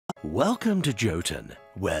Welcome to Jotun,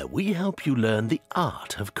 where we help you learn the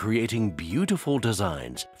art of creating beautiful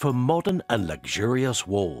designs for modern and luxurious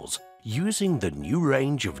walls using the new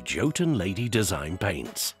range of Jotun Lady Design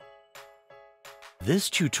paints. This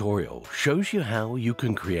tutorial shows you how you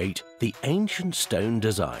can create the ancient stone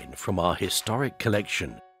design from our historic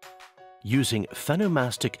collection using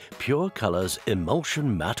Phenomastic Pure Colors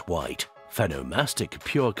Emulsion Matte White, Phenomastic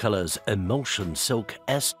Pure Colors Emulsion Silk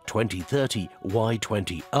S2030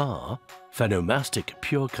 Y20R, Phenomastic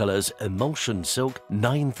Pure Colors Emulsion Silk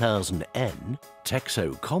 9000N,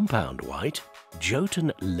 Texo Compound White,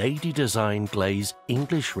 Jotun Lady Design Glaze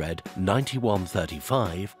English Red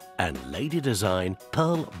 9135, and Lady Design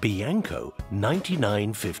Pearl Bianco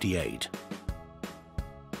 9958.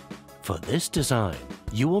 For this design,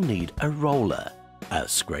 you will need a roller, a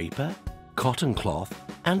scraper, cotton cloth,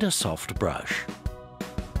 and a soft brush.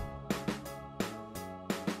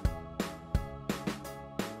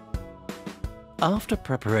 After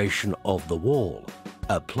preparation of the wall,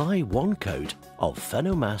 apply 1 coat of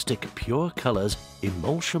Phenomastic Pure Colors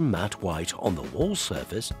Emulsion Matte White on the wall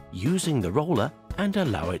surface using the roller and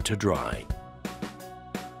allow it to dry.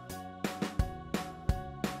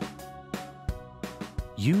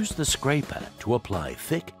 Use the scraper to apply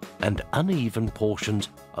thick and uneven portions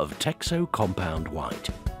of Texo Compound White.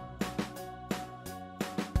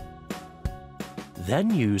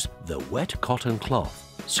 Then use the wet cotton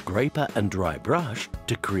cloth, scraper and dry brush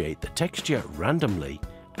to create the texture randomly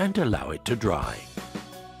and allow it to dry.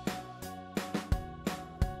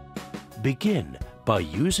 Begin by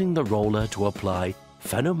using the roller to apply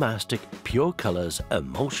Phenomastic Pure Colors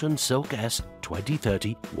Emulsion Silk S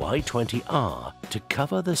 2030 Y20R to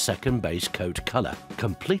cover the second base coat color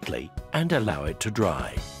completely and allow it to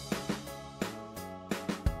dry.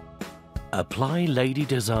 Apply Lady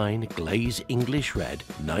Design Glaze English Red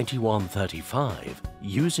 9135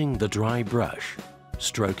 using the dry brush,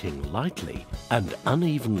 stroking lightly and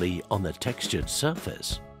unevenly on the textured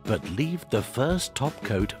surface, but leave the first top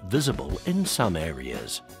coat visible in some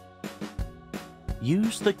areas.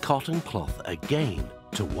 Use the cotton cloth again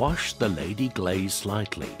to wash the lady glaze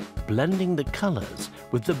slightly, blending the colors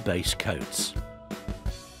with the base coats.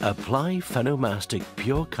 Apply Phenomastic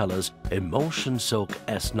Pure Colors Emulsion Silk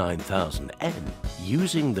S9000N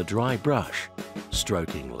using the dry brush,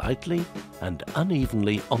 stroking lightly and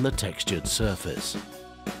unevenly on the textured surface.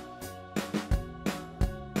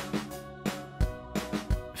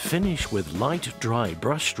 Finish with light dry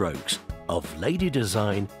brush strokes of Lady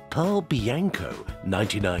Design Pearl Bianco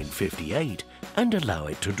 9958 and allow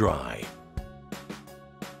it to dry.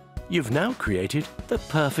 You've now created the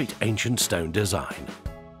perfect ancient stone design.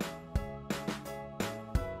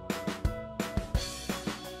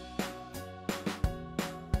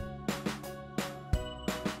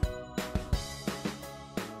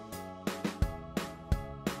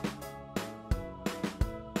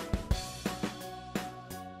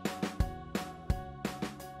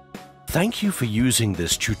 Thank you for using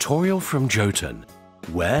this tutorial from Jotun,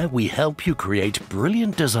 where we help you create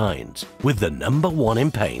brilliant designs with the #1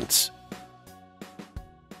 in paints.